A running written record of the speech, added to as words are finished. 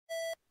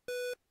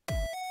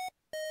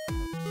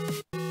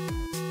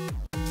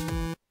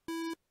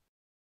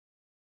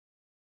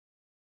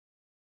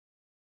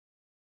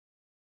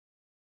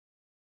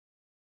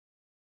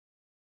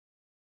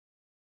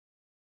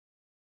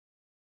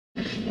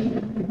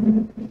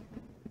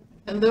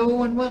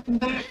Hello and welcome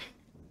back.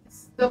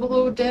 It's Double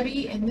O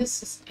Debbie, and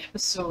this is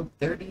episode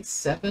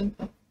 37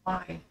 of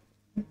my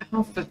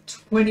Alpha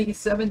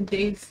 27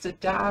 Days to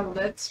Die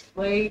Let's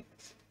Play.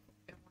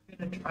 And we're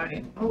gonna try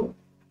and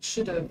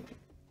should have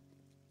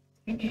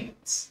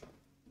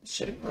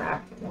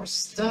grabbed more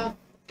stuff.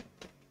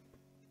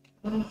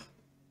 Ugh.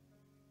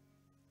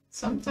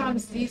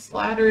 Sometimes these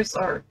ladders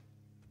are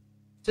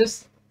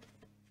just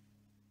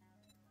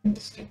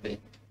stupid.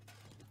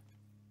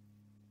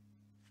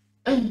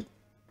 We're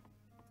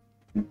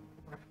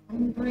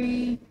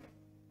hungry.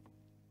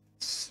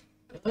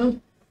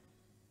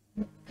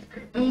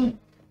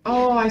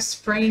 Oh, I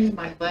sprained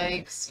my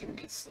leg.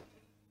 Seriously.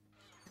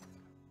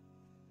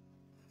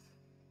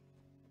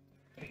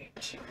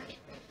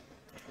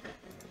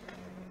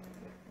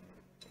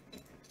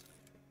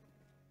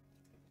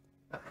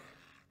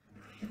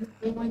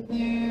 Go in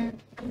there.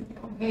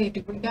 Oh, hey,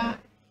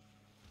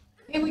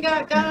 we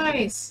got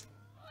guys.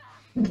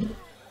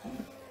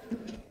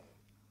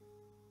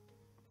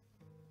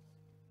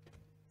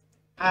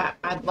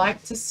 I'd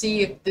like to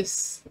see if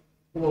this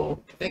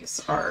will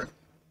fix our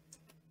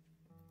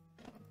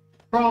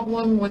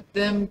problem with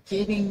them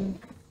getting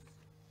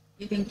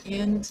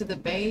into the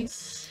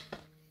base.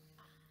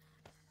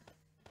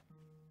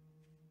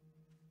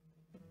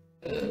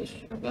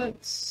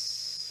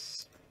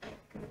 Let's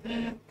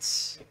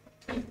that.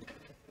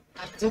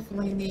 I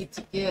definitely need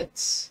to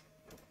get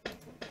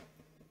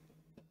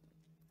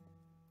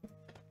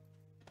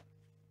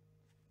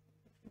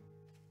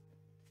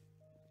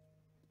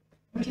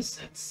what is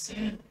that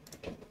sound?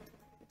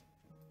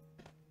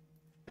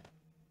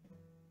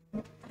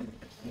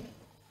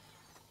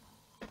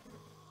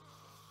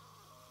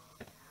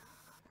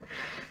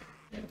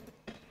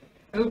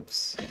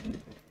 Oops.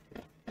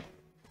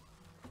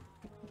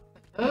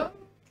 Oh.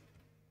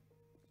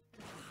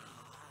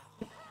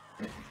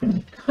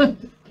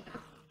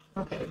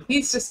 Okay,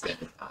 he's just gonna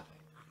die. I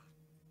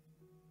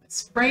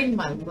sprained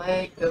my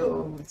leg.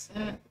 Oh, is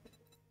that?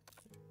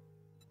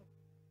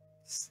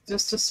 It's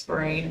just a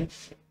sprain.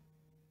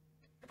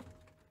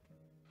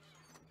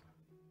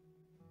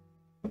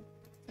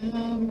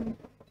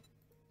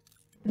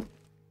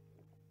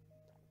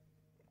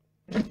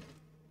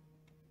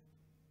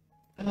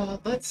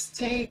 Let's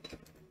take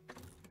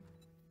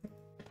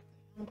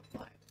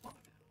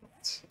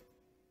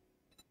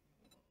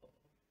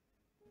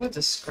we'll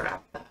just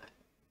scrap that.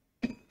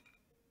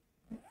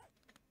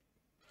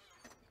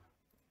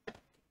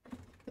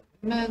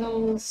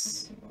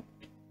 Metals.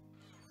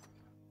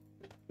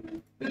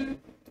 Boop,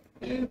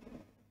 boop,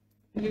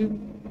 boop.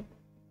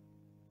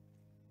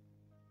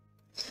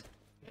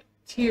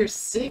 Tier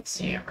 6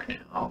 hammer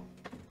now.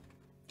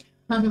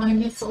 On my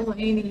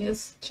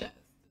miscellaneous chest.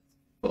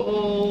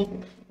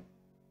 Full.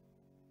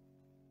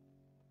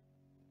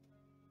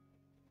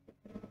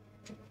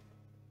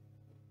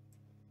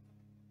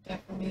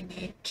 Definitely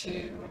need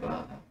to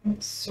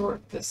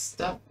sort this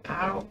stuff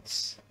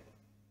out.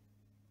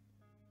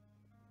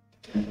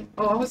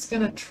 Oh, I was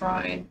gonna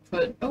try and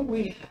put. Oh,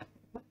 we have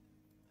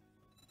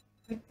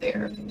right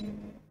there.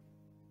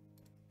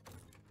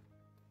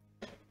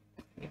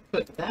 You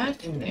put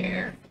that in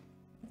there.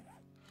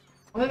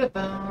 What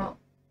about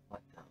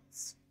what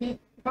else?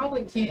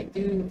 Probably can't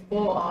do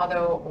full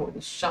auto or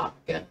the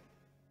shotgun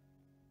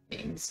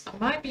things. I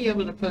might be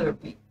able to put a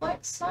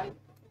reflex sight.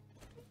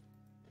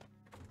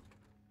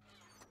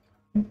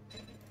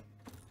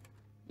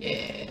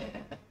 Yeah.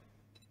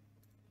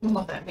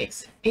 Well, that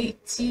makes it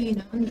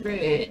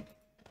 1,800.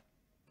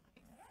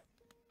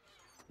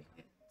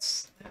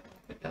 That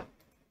opened up.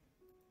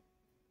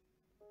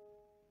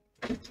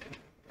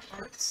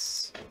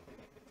 Parts.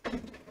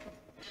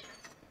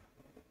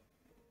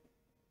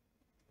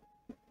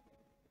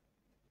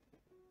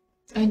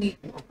 I need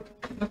more.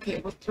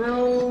 Okay, we'll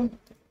throw these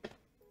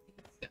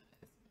guys.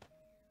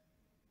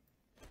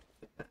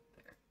 Put that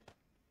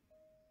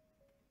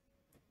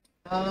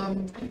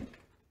there.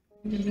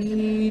 We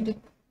need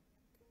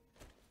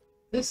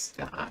this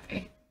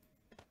guy.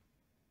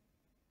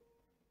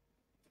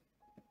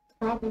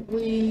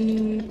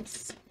 Probably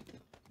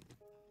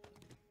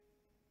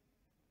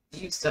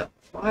used up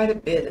quite a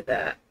bit of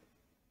that.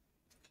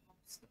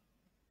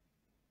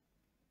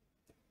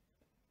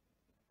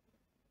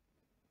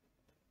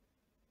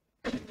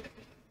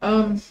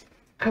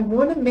 I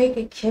want to make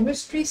a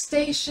chemistry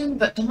station,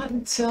 but not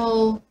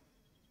until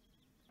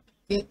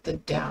I get the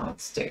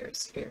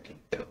downstairs area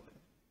going.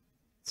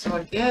 So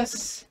I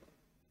guess,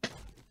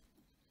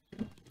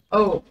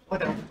 what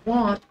I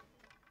want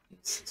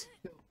is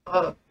to go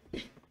up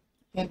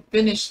and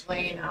finish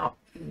laying out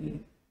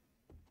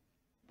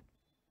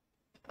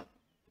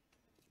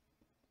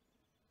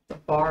the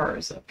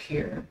bars up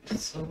here.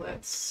 So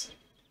let's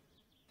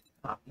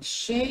copy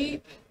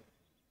shape.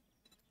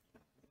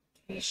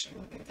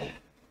 Look at that.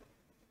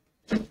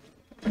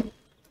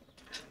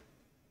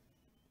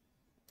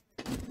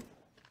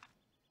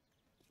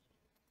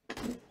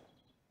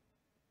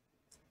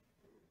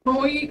 Where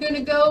are you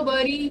gonna go,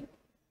 buddy?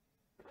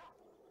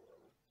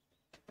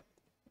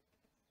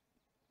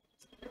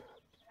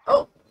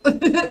 Oh,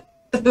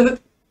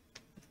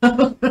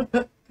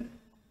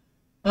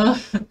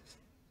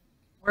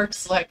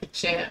 Works like a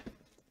champ.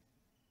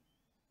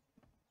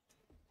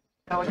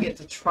 Now we get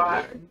to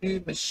try our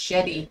new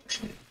machete.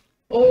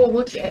 Oh,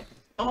 look at,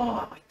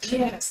 oh,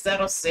 yes,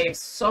 that'll save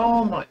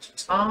so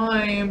much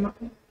time.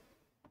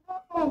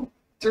 Oh,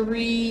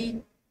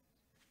 three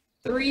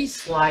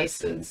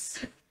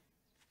slices.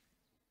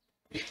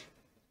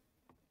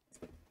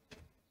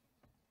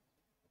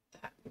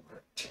 That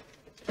worked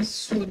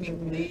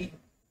swimmingly.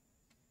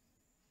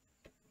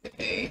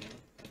 Okay.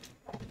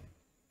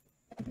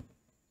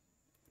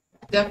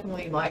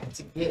 Definitely like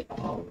to get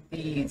all of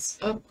these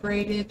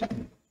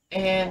upgraded,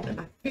 and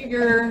I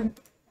figure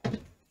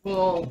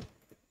we'll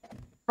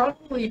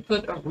probably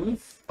put a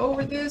roof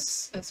over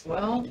this as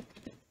well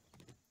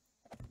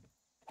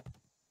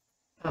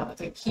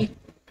to keep,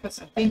 because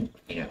I think,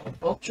 you know,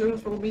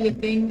 vultures will be a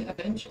thing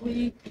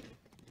eventually,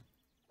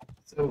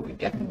 so we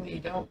definitely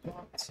don't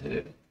want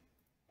to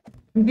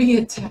be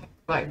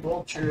attacked by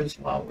vultures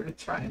while we're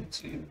trying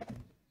to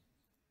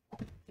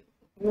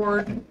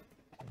hoard.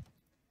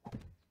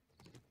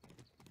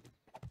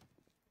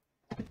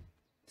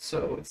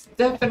 So it's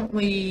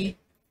definitely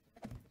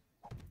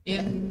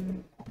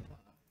in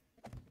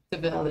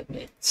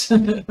development.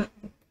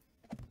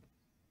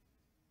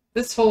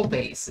 This whole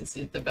base is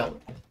in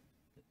development.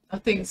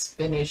 Nothing's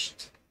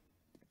finished.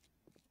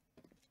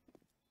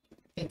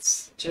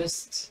 It's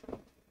just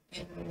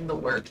in the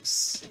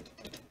works.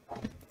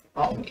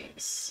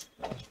 Always.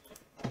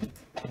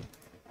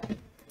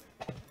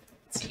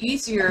 It's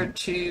easier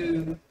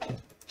to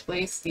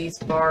place these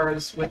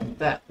bars with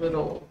that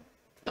little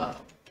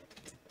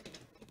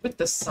with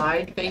the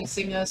side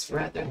facing us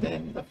rather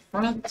than the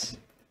front,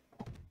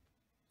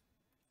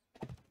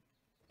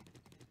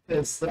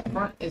 because the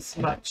front is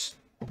much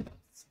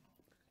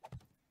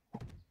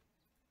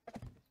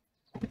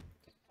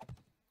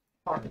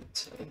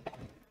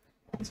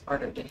it's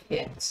harder to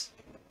hit.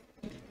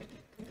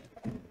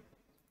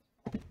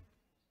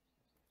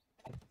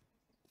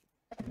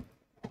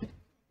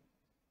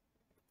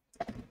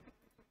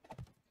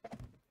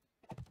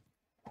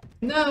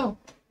 No,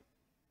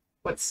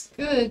 what's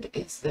good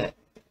is that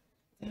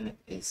that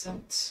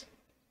isn't.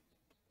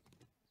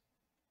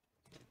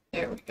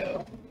 There we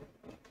go.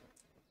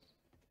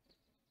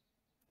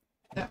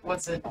 That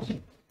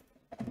wasn't.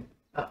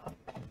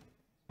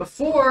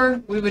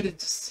 Before, we would have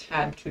just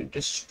had to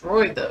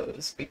destroy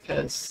those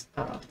because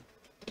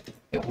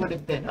it would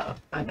have been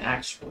an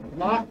actual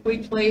lock we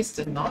placed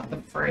and not the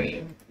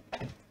frame.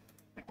 I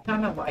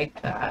kind of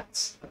like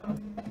that.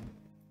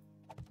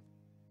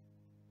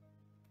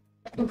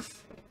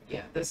 Oof.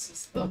 Yeah, this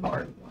is the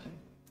hard one.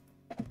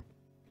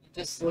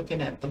 Just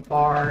looking at the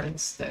bar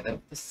instead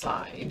of the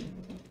side.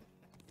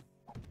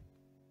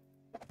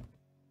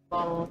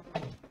 Long,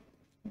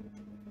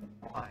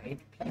 wide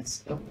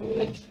piece of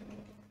wood.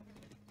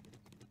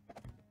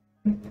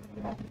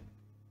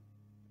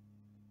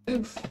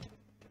 Oof.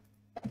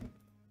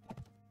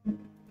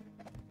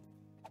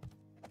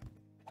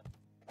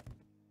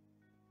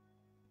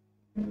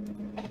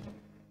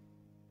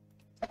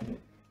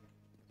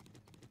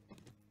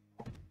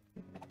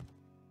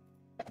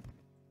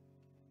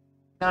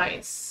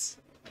 Nice.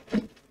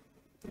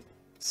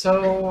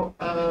 So,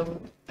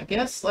 I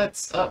guess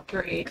let's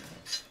upgrade.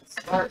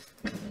 Start.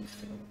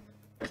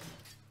 I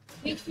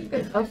think you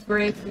can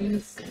upgrade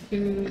these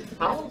to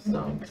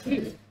cobblestone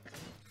too.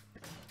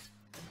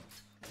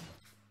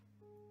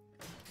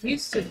 We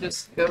used to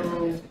just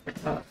go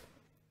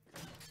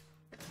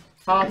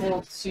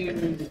cobble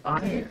to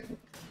iron.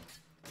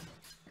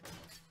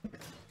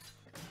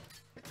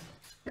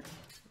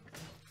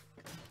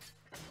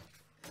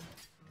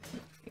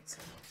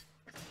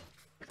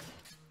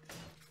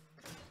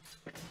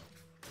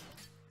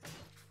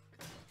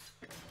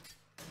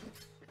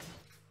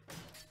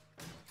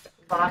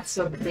 Lots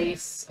of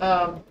base.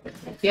 I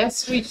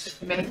guess we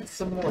should make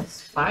some more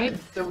spikes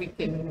so we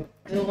can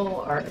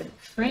fill our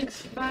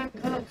trench back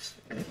up.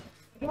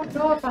 I don't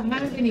know if I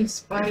have any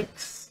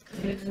spikes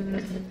in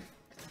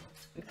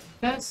the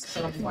chest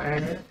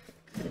somewhere.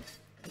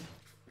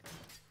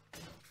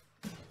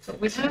 But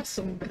we have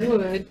some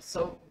wood,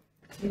 so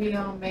maybe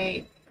I'll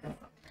make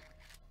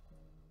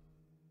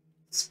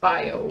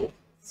spike.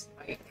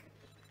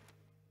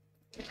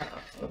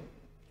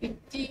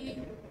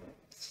 50.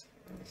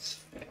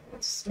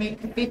 Let's make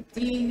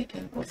 50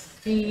 and we'll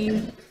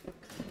see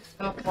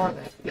how far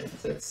that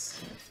gets us.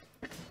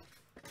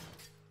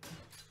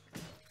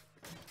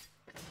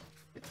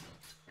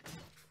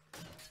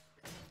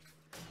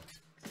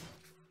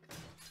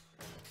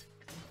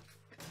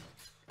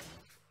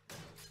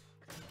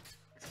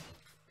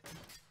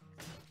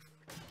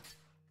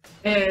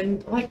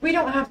 And like, we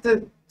don't have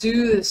to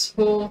do this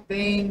whole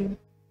thing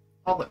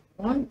all at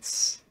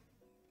once.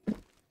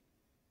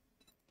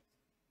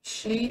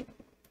 Shape.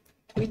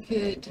 We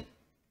could,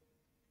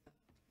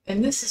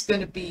 and this is going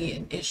to be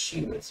an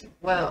issue as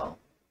well.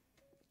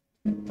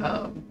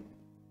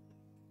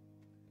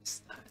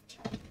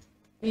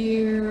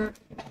 Here,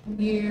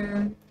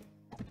 here,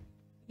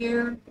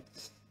 here.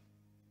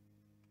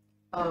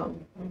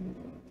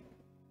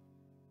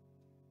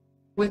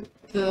 with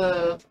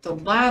the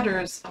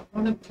ladders, I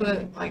want to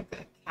put like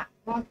a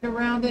catwalk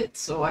around it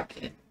so I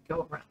can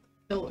go around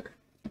the pillar.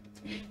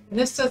 And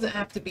this doesn't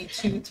have to be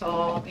too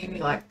tall, maybe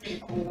like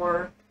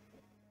 4.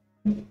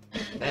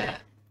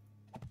 That.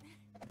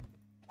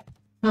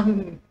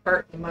 I'm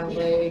hurting my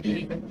leg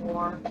even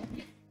more.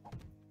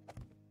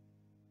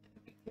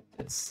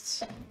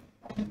 Just,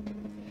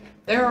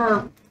 there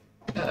are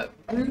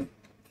roof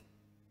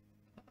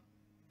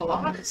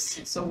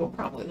blocks, so we'll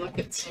probably look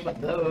at some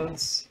of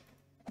those.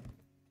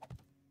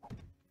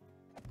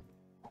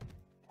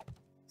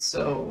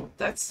 So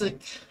that's the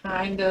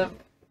kind of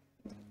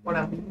what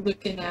I'm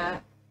looking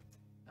at.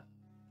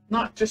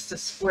 Not just a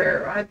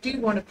square. I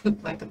do want to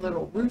put like a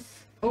little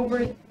roof over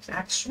it,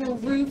 actual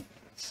roof.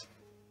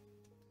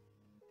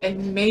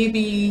 And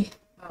maybe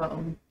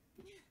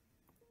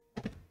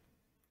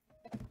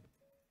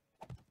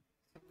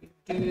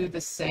do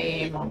the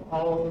same on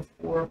all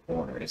 4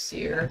 corners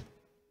here.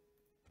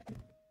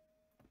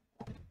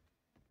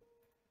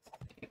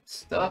 Same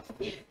stuff.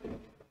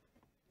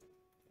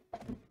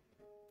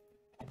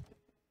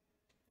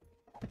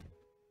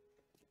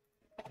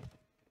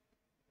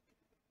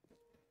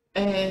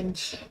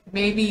 And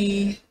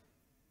maybe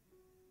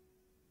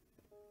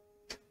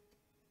the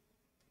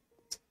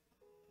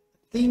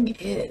thing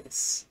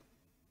is,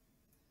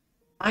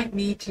 I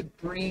need to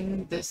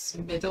bring this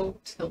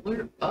middle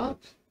pillar up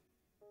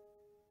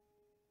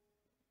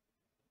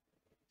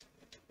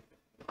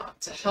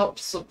to help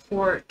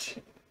support,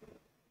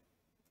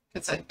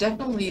 because I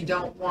definitely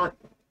don't want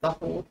the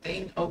whole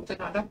thing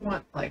open. I don't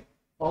want like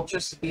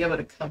vultures to be able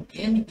to come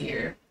in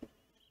here.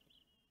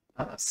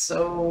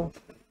 So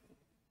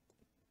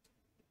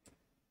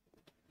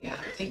yeah,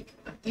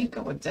 I think I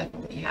would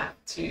definitely have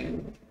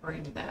to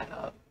bring that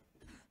up.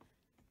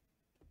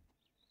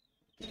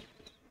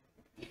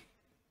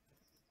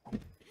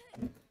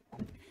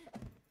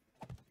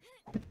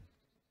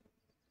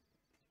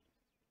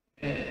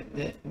 And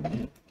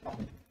then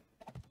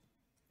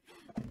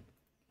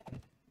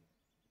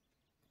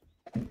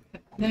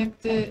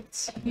connect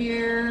it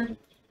here.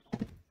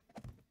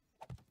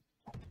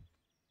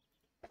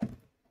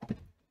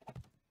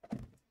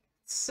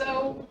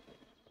 So,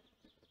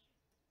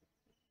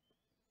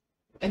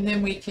 and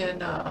then we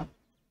can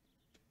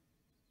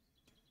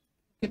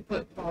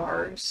put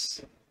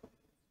bars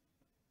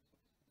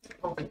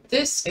over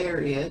this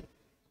area.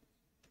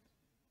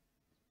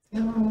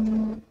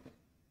 No,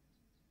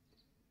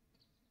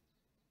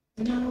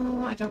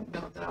 I don't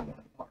know that I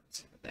want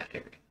bars over that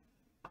area.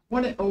 I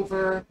want it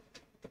over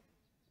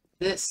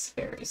this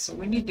area, so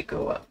we need to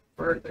go up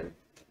further.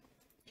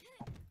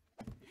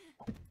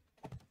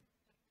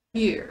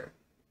 Here.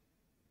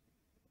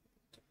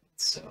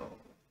 So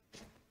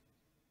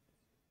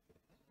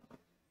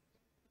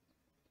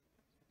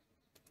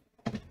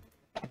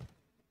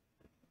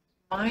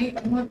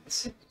might want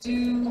to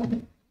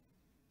do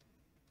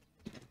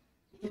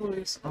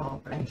pillars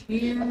over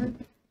here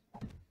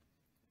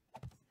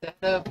instead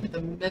of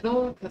the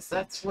middle, because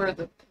that's where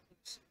the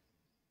pillars.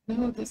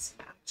 No, this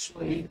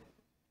actually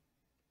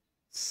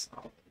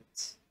solid.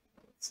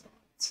 No, it's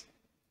not.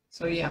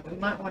 So yeah, we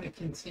might want to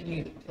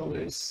continue the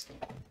pillars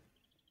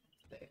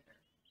there.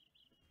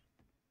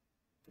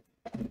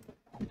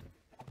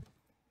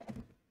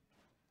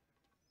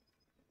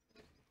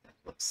 That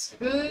looks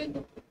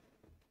good.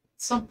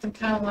 Something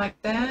kind of like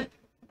that.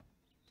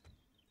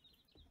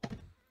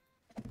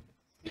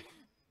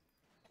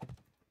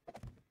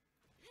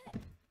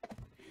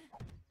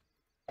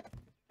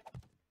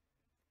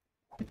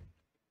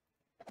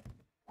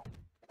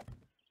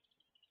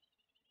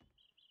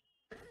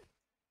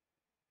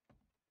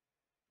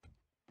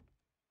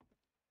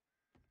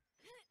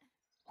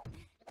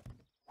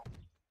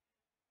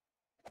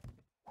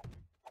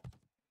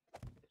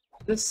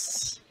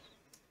 This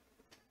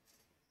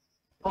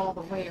all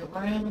the way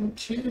around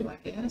too, I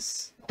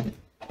guess.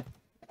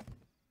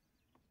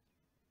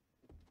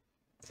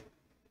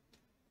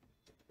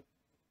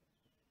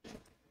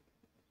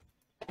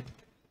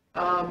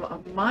 I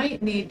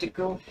might need to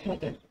go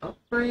ahead and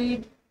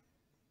upgrade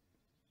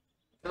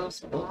those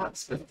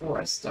blocks before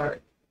I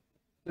start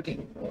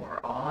putting more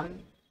on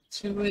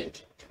to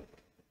it.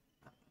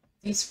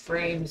 These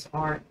frames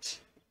aren't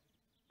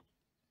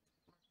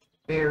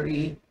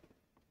very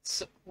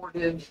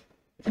supportive.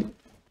 Okay,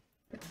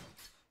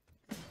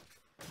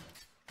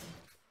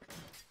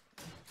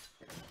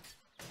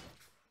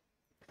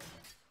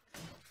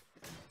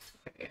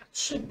 I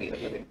should be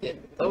able to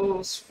get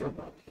those from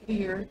up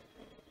here.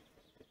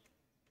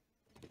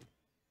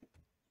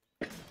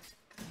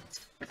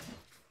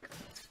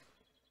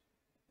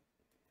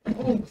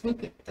 Oh,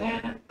 look at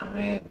that.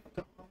 I have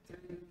gone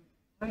through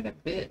quite a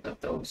bit of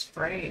those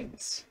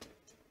frames.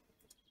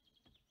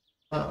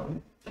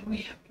 Oh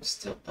yeah, I'm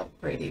still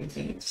upgrading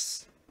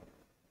these.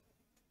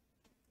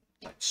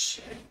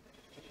 Which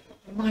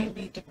I might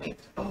need to make.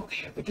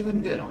 Okay, we're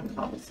doing good on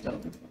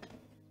cobblestone.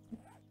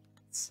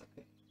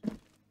 Okay.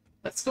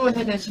 Let's go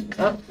ahead and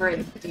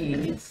upgrade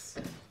these.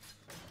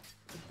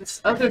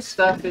 This other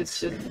stuff is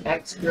just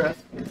extra.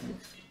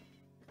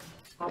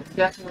 I'll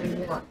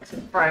definitely want to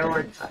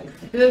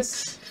prioritize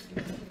this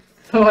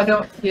so I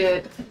don't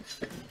get,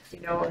 you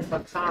know, if a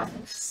top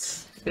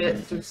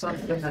fits or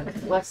something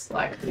that's less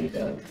likely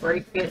to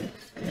break it,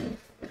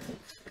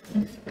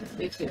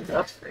 it can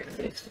upgrade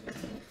it.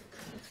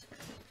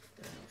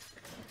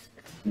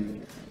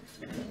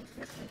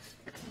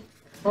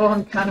 Oh,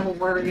 I'm kind of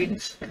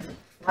worried.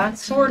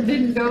 Last sword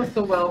didn't go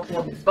so well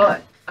for me,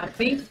 but I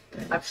think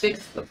I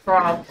fixed the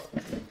problem.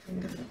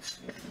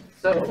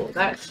 So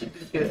that should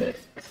be good.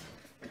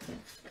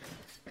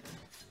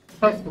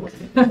 Hopefully.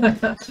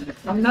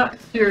 I'm not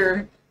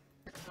sure.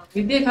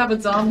 We did have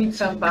a zombie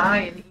come by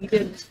and he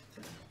didn't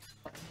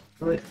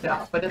glitch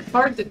out, but it's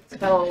hard to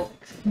tell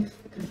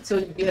until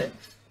you get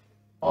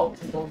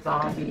multiple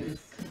zombies.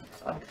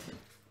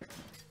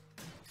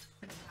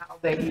 How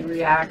they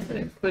react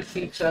and push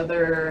each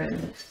other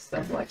and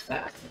stuff like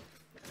that.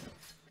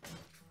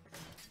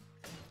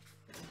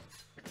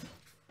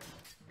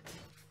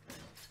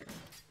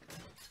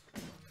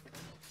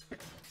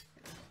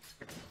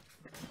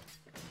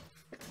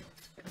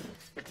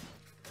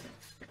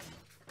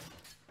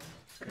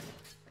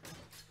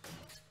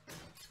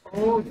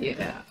 Oh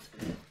yeah.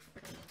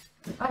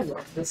 I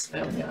love this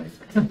nail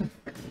gun.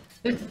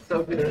 It's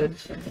so good.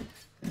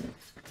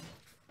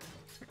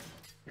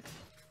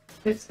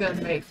 It's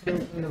gonna make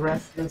building the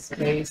rest of this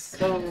base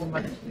so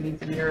much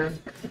easier.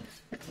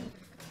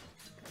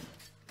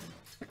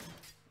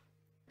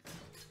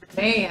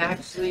 May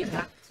actually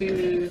have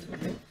to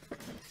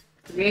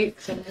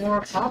create some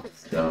more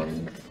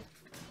cobblestone.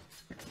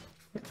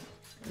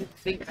 You'd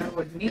think I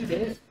would need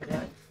it,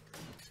 but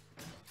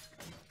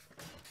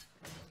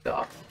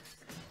duh.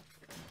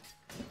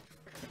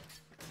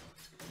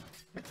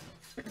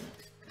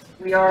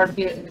 We are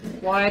getting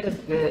quite a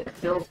bit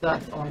built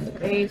up on the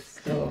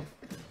base, so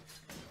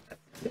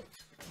that's good.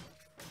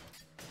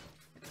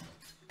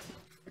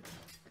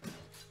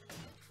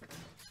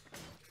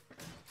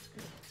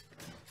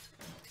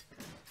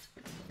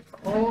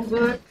 Oh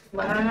look,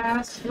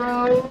 last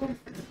row.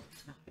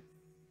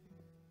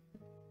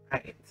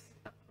 Right.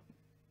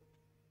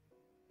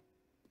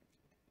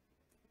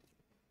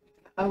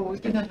 Oh, we're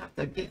gonna have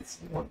to get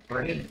some more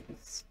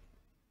brains.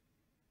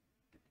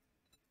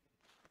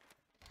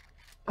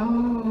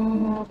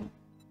 Oh.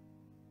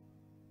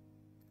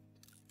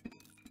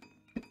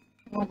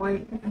 Oh,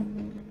 wait.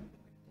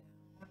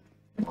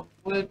 More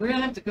wood. We're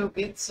gonna have to go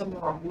get some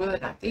more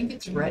wood. I think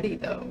it's ready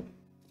though.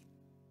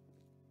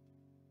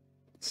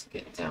 Let's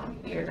get down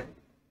here.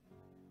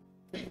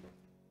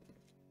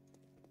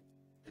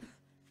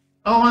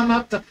 Oh, I'm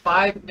up to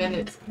 5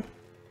 minutes.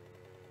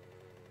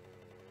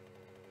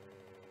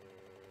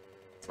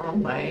 It's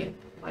on my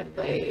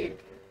leg.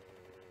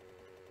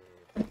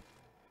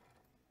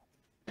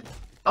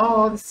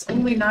 Oh, it's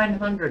only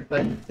 900,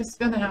 but it's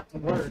gonna have to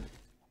work.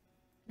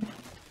 I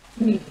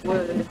need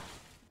wood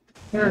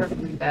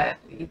terribly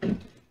badly.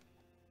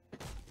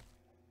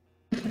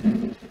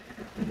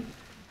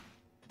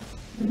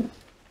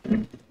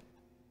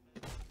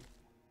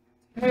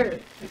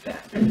 Terribly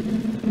badly.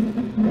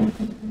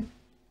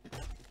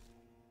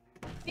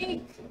 I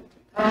think,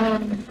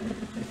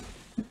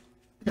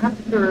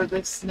 after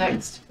this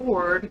next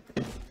horde,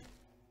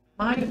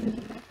 might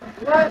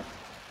what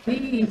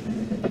be?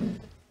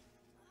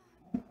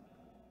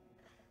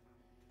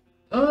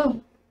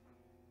 Oh,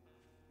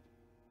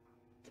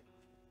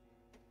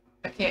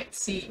 I can't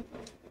see.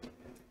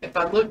 If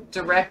I look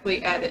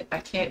directly at it, I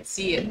can't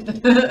see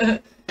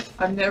it.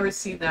 I've never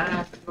seen that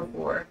happen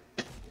before.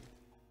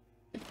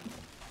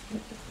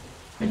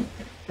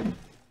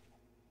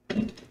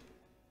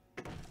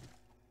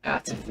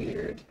 That's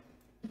weird.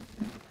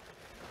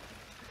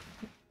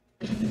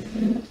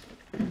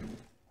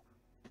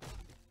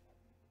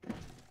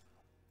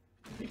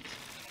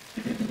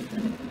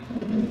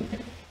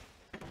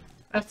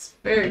 That's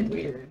very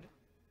weird.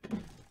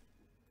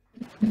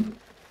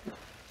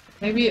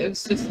 Maybe it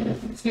was just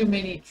too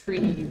many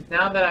trees.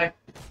 Now that I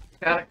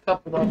got a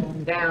couple of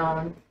them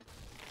down,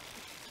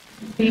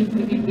 seems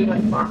to be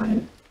doing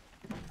fine.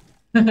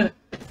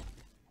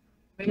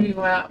 Maybe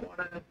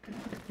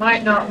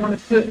might not want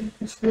to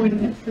put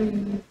 20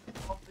 trees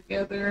all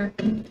together.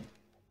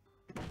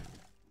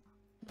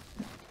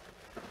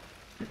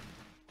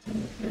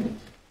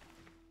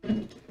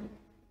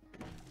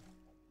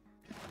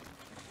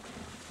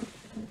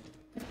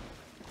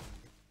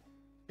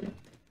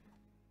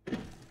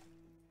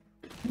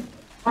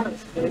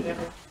 Honestly,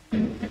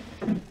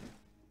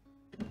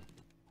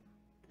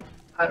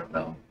 I don't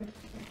know.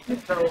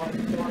 There's a lot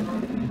going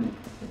on.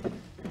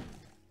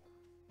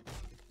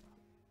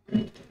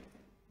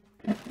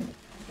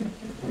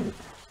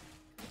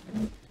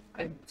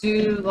 I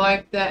do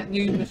like that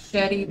new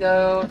machete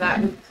though.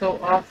 That was so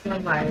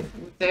awesome. I was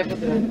able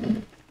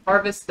to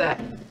harvest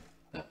that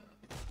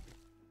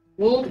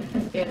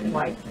wolf in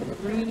like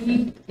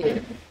 3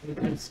 hits. It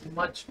was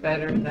much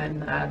better than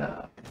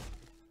that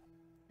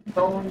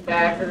bone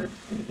dagger.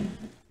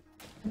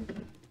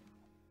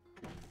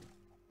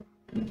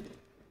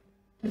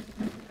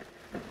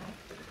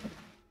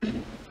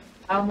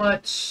 How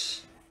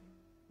much?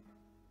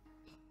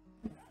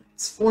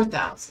 It's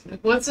 4,000.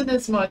 It wasn't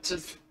as much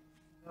as,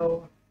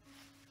 oh,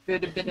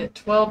 could have been at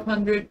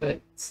 1,200,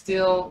 but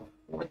still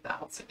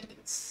 4,000.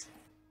 It's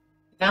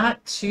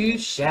not too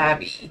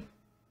shabby.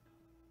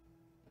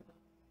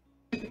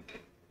 Let's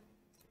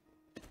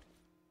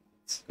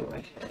go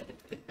ahead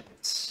and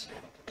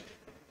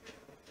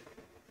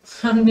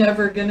I'm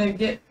never gonna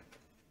get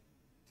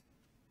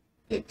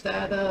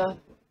that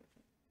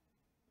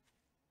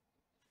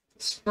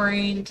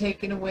sprain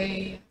taken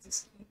away.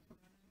 Just keep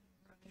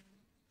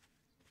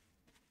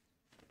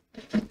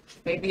running.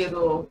 Maybe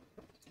it'll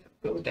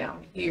go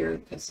down here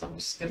because I'm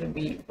just gonna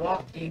be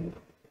walking.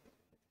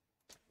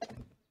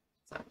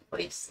 So I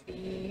place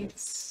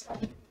these.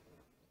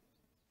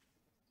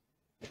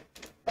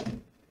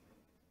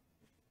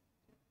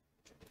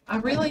 I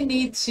really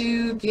need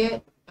to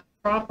get a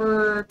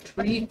proper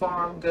tree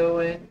farm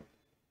going.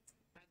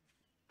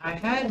 I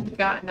had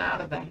gotten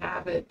out of the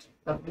habit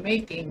of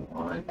making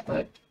one,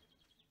 but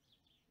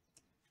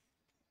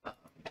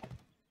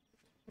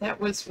that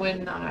was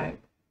when I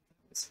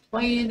was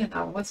playing and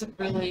I wasn't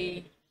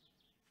really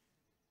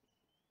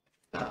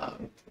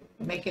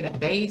making a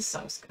base.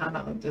 I was kind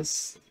of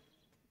just,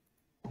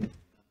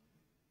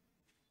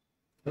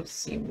 those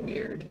seem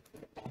weird.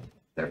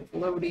 They're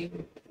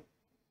floating.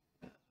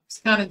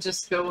 Kind of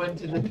just going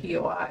to the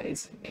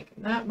POIs and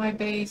making that my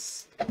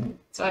base.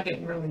 So I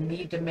didn't really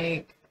need to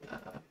make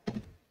a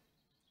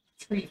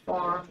tree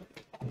farm.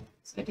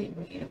 So I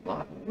didn't need a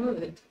lot of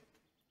wood.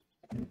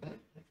 But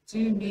I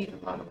do need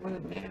a lot of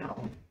wood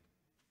now.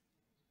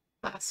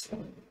 Last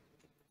one.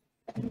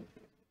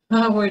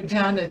 Oh, we're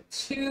down to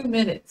 2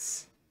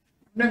 minutes.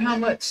 I wonder how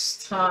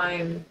much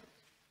time.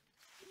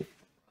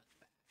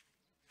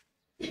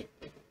 It's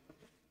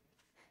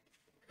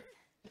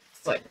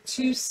like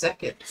 2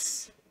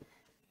 seconds.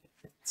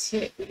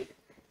 Tick.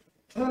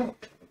 Oh.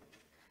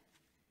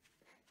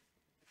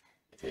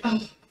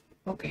 Oh,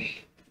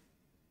 okay.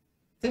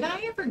 Did I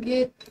ever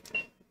get...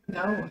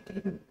 No, I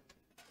didn't.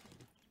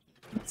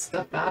 Get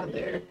stuff out of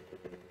there.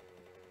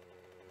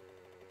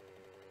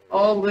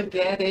 Oh, look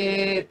at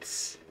it.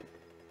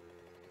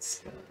 It's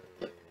gonna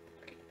look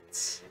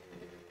great.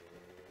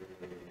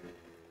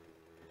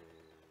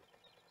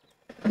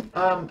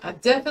 I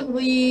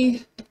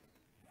definitely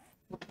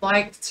would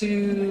like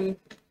to...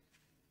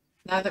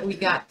 Now that we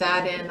got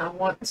that in, I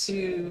want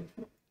to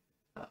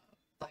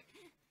like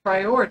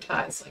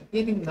prioritize like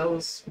getting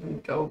those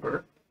moved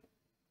over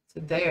to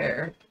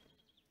there,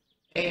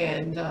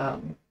 and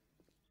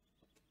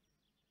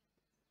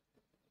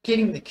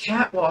getting the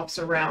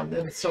catwalks around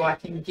them so I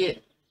can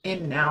get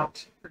in and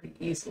out pretty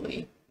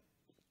easily.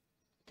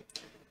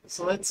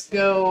 So let's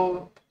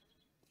go.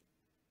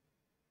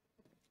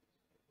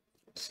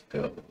 Let's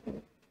go.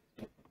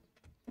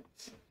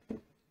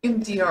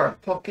 Empty our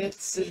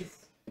pockets.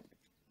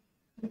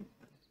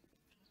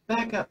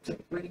 Back up to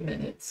 3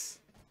 minutes.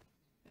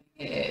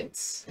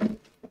 It's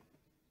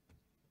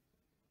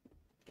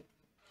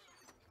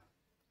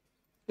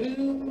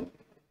boom,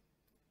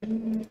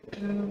 boom,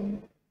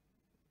 boom.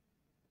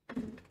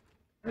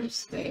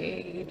 First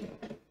aid.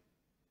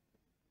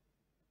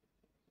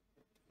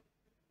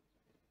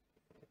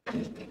 I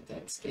think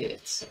that's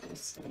it.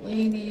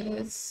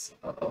 Miscellaneous.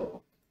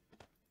 Uh-oh.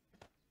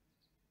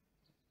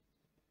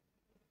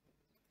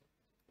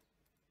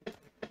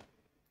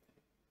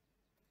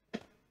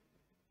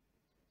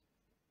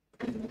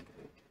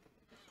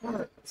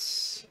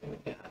 Parts.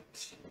 We got.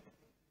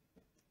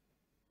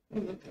 Oh,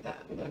 look at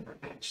that lever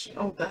action.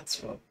 Oh,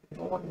 that's what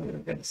the one we were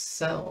gonna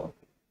sell.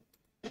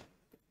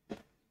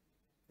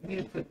 I'm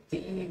gonna put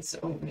these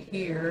over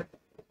here.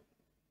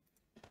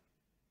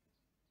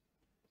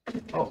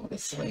 Oh,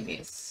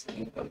 miscellaneous.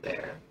 You go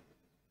there.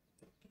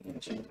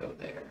 And you go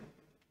there.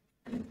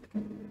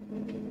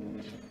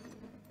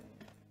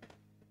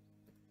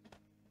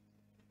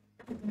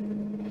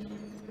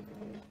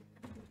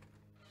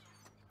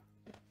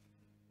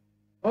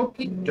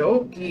 Okie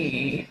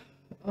dokie.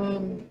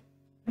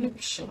 Pipe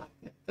shot.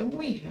 Don't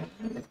we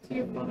have a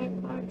tier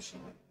 5 pipe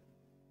shot?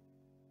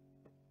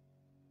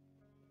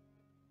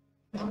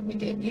 Oh, we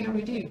did. Yeah,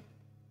 we do.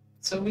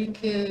 So we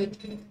could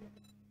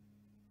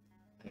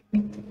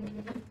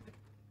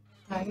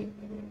pipe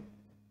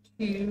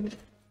 2.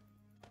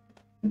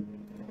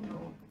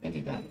 Oh,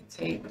 maybe that'll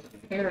take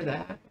repair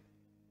that.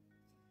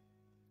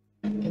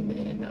 And then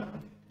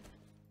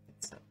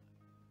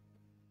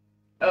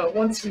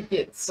once we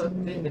get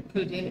something to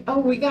put in. Oh,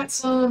 we got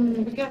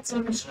some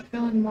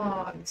shotgun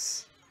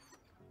mods.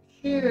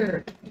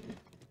 Here.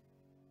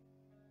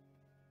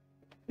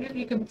 Maybe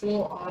you can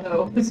full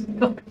auto.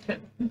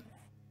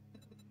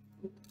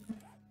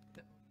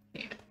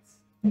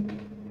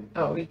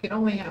 Oh, you can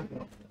only have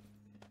one.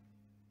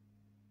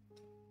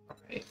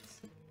 Alright.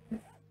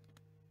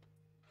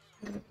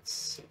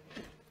 So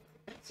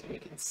we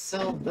can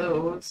sell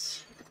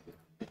those.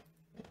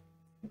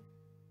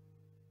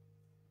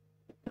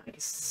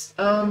 Nice.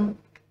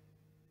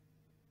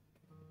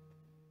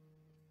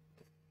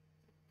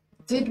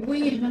 Did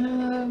we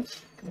have...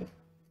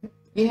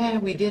 Yeah,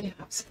 we did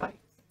have spikes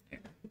there.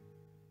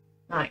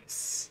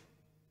 Nice.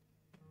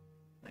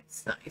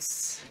 Nice,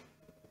 nice.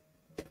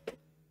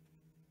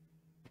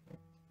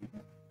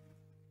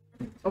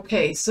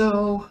 Okay,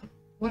 so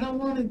what I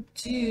want to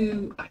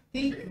do, I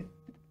think,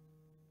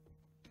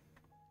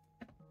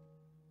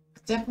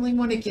 definitely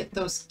want to get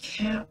those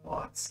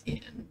catwalks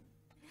in.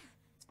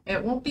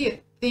 It won't be a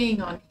thing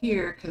on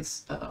here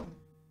because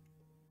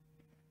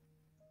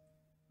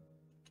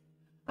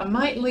I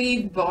might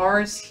leave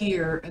bars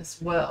here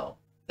as well.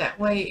 That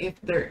way,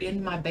 if they're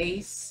in my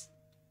base,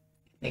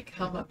 they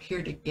come up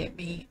here to get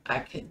me, I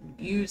can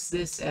use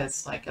this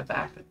as like a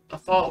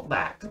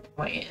fallback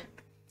plan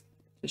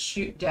to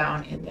shoot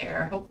down in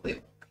there. Hopefully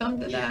it won't come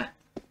to that.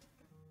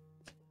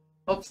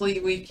 Hopefully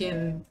we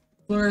can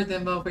lure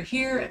them over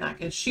here and I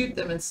can shoot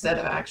them instead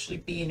of actually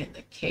being in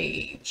the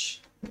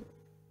cage.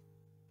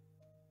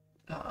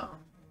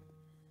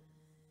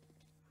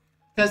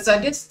 Because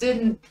I just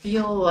didn't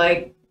feel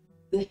like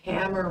the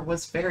hammer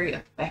was very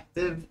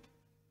effective.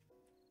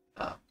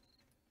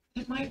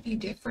 It might be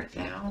different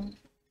now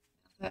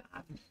that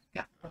I've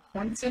got more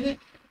points in it.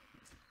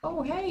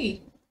 Oh,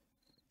 hey!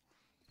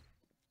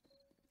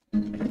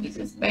 He's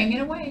just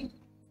banging away.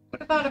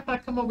 What about if I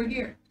come over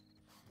here?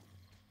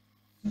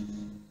 There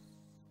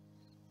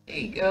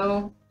you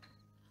go.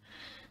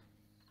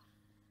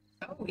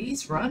 Oh,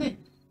 he's running.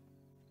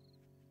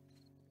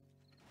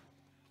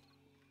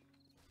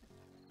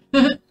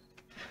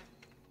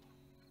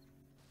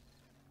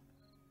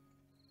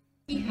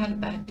 He had a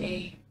bad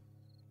day.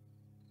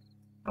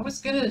 I was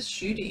gonna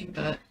shoot him,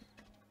 but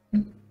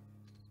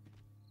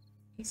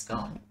he's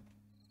gone.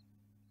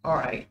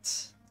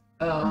 Alright.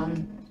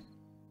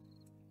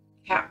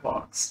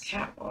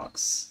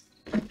 Catwalks.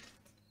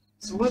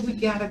 So what we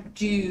gotta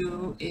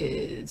do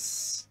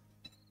is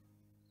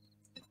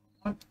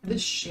I want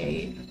this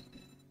shape.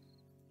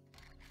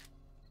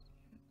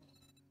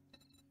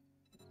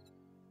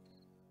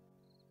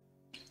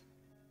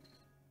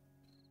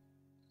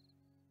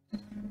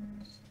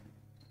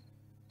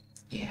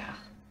 Yeah.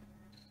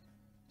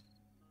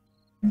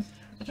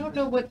 I don't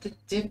know what the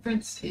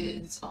difference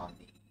is on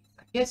these.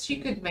 I guess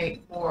you could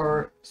make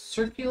more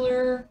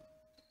circular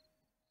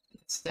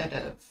instead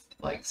of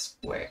like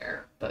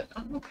square, but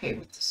I'm okay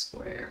with the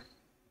square.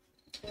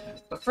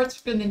 But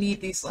first we're going to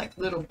need these like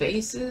little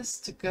bases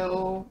to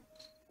go.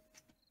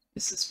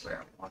 This is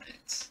where I want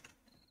it.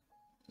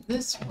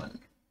 This one,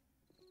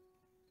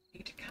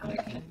 need to kind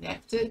of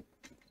connect it.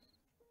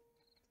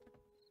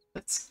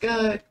 Let's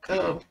go.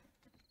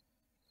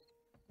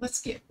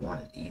 Let's get one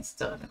of these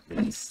done at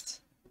least.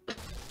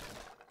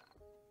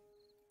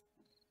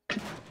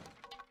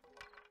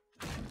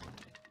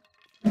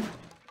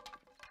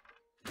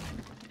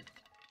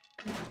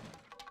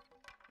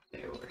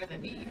 There, we're gonna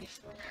need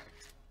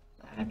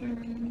ladder.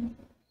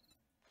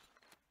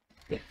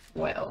 Get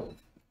 12.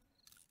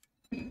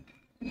 Okay.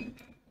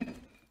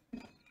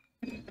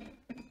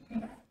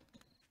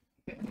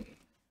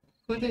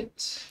 Put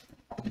it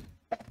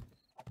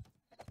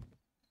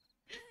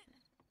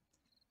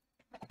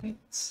right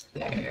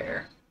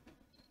there.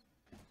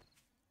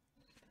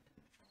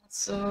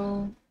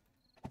 So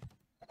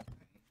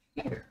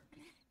right here.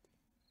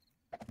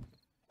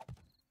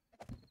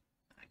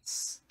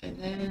 Nice. And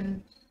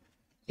then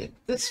get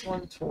this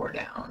one tore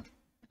down.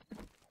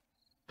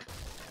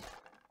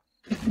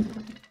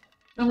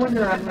 No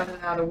wonder I'm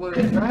running out of wood,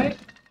 right?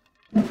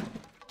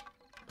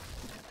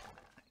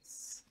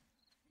 Nice.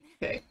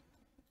 Okay.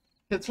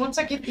 Because once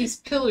I get these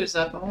pillars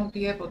up, I won't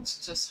be able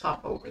to just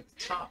hop over the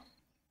top.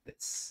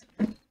 This.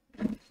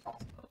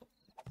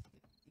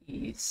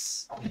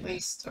 These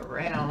placed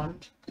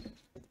around.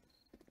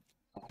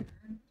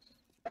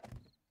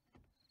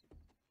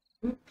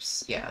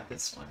 Oops, yeah,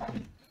 this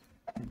one.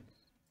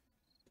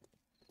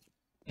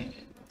 And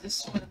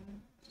this one.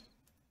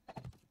 I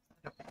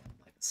don't want to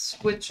like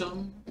switch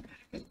them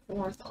back and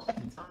forth all the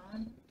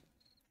time.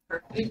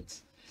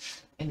 Perfect.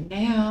 And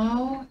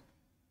now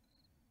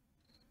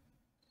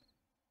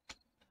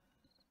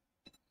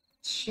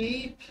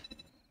shape.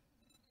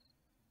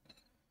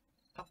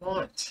 I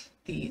want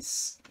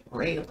these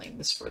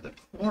railings for the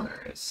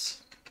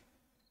corners.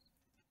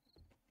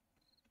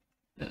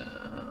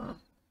 But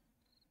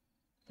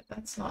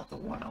that's not the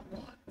one I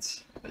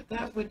want. But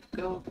that would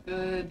go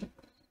good.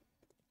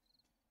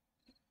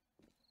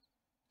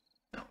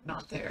 No,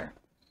 not there.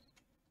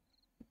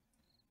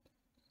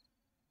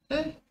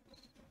 I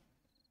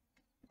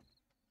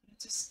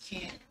just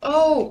can't.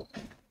 Oh!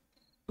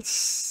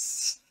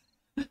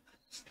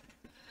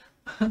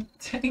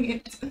 Dang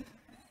it.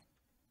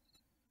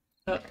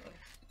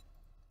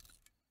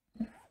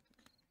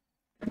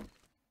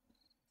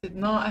 Did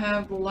not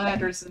have the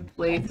ladders in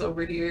place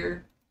over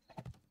here.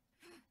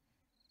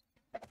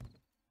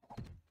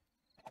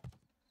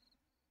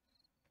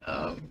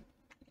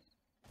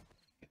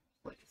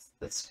 Place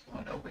this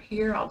one over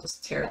here. I'll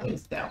just tear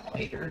those down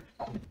later.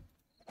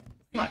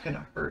 It's not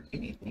gonna hurt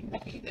anything to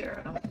be there,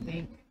 I don't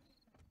think.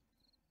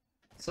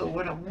 So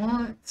what I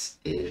want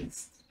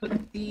is to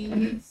put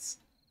these.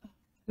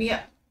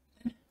 Yeah.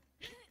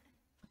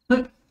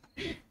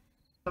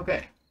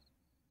 Okay.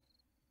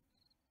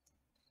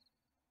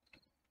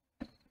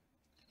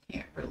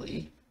 Can't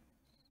really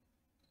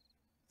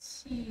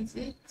see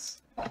it.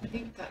 I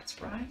think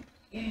that's right.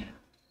 Yeah.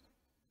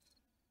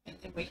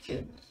 then we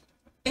can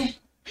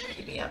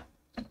maybe up.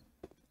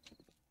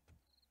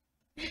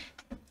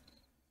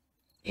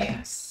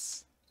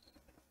 Yes.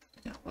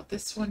 Now will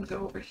this one go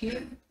over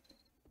here?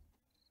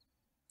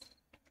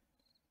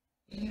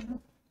 Yeah.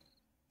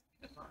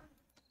 Come on.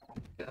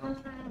 Go.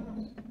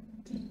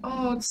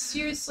 Oh,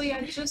 seriously,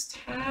 I just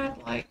had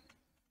like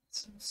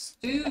some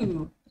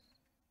stew.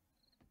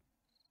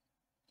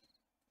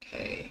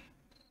 Okay.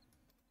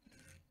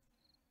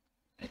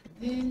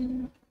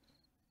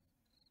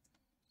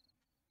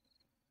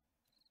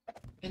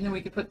 And then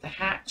we could put the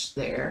hatch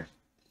there.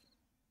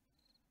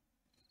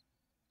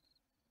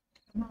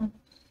 Come on.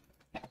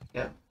 There we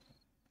go.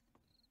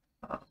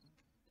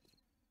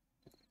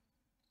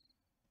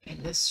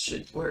 And this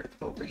should work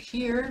over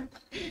here.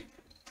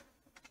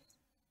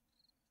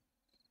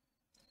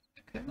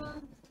 Come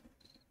on.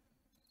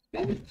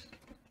 Good.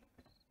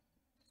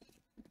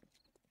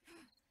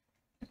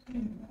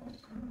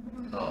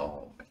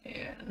 Oh,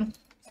 man.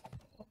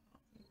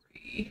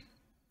 Hungry.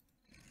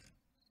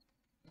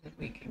 Then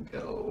we can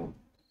go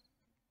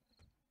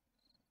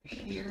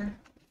here.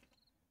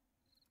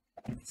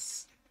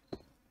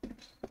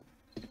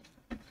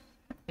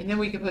 And then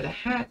we can put a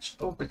hatch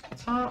over the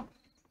top.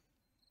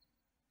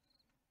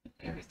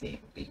 Everything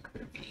will be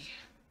groovy.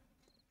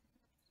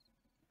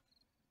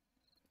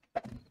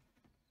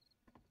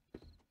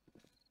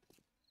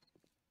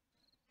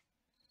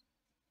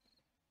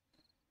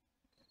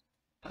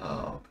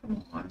 Oh,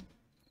 come on.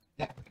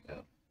 There we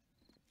go.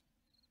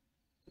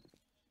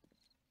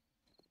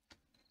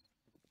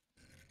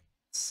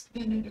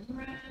 Spin it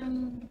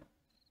around.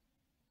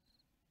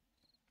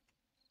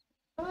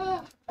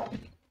 Ah. I feel like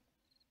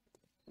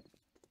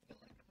I'm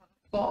gonna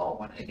fall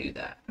when I do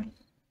that.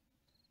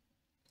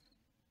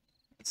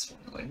 This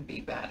one wouldn't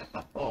be bad if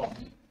I fall.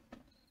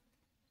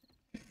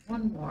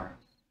 One more.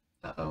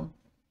 Uh-oh.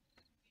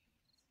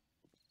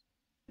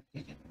 I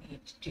didn't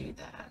need to do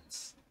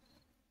that.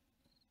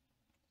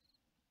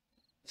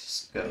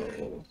 Just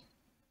go.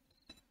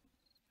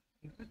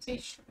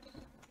 Rotation.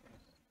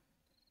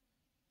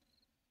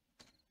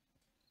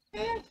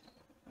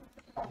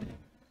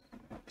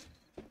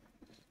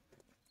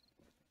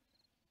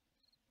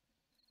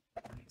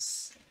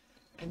 Nice.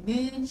 And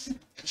then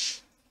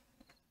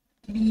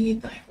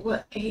need like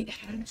what, 8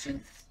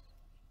 hatches?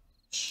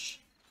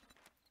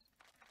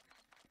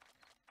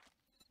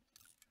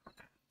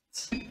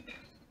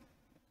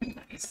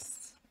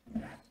 Nice.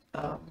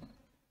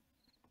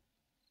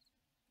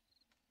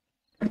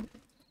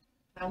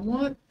 I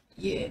want,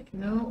 I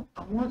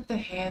want the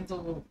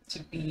handle to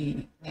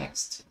be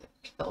next to the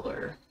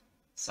pillar.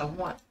 So I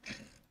want,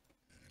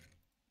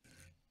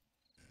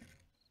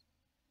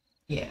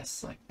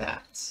 yes, like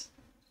that.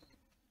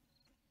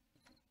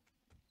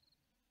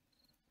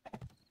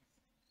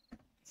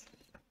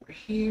 Over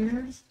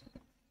here,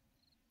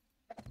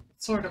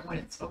 sort of when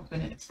it's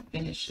open, it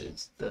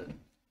finishes the,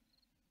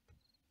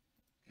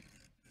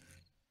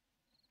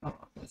 oh,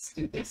 let's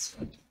do this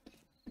one.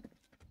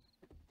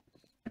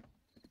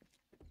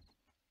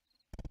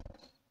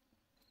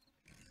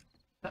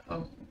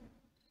 Uh-oh.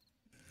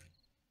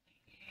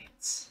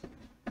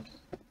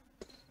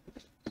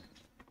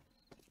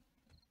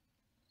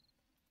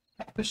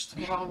 I pushed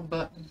the wrong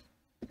button.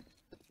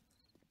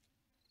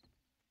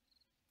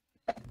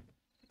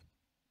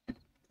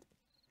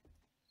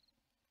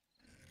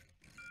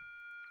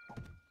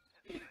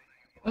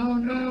 Oh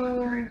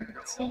no,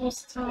 it's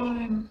almost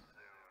time.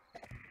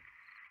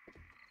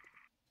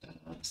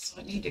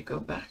 So I need to go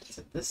back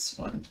to this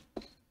one.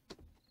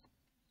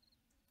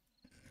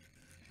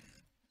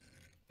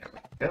 There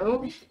we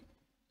go.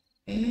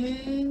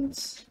 And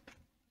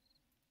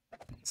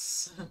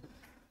so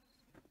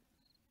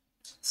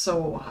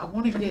I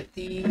want to get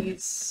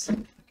these, I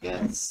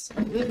guess,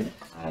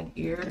 lidified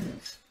here.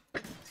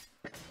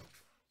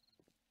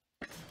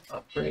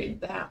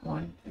 Upgrade that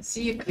one. And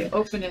see if you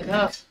open it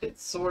up, it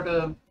sort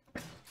of,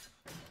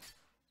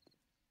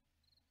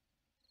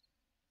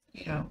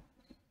 you know,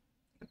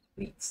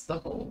 completes the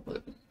whole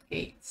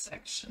gate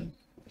section.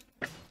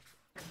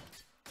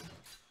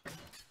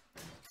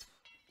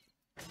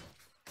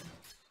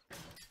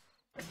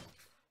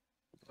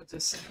 We'll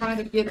just try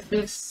to get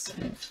this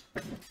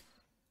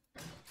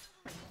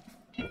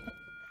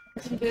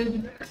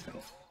good.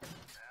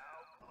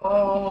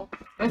 Oh,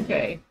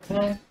 okay.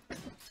 Well,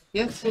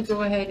 guess we'll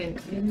go ahead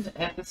and end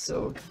the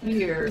episode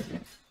here.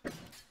 We'll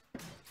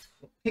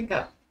pick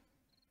up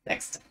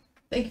next time.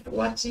 Thank you for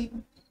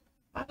watching.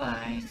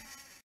 Bye-bye.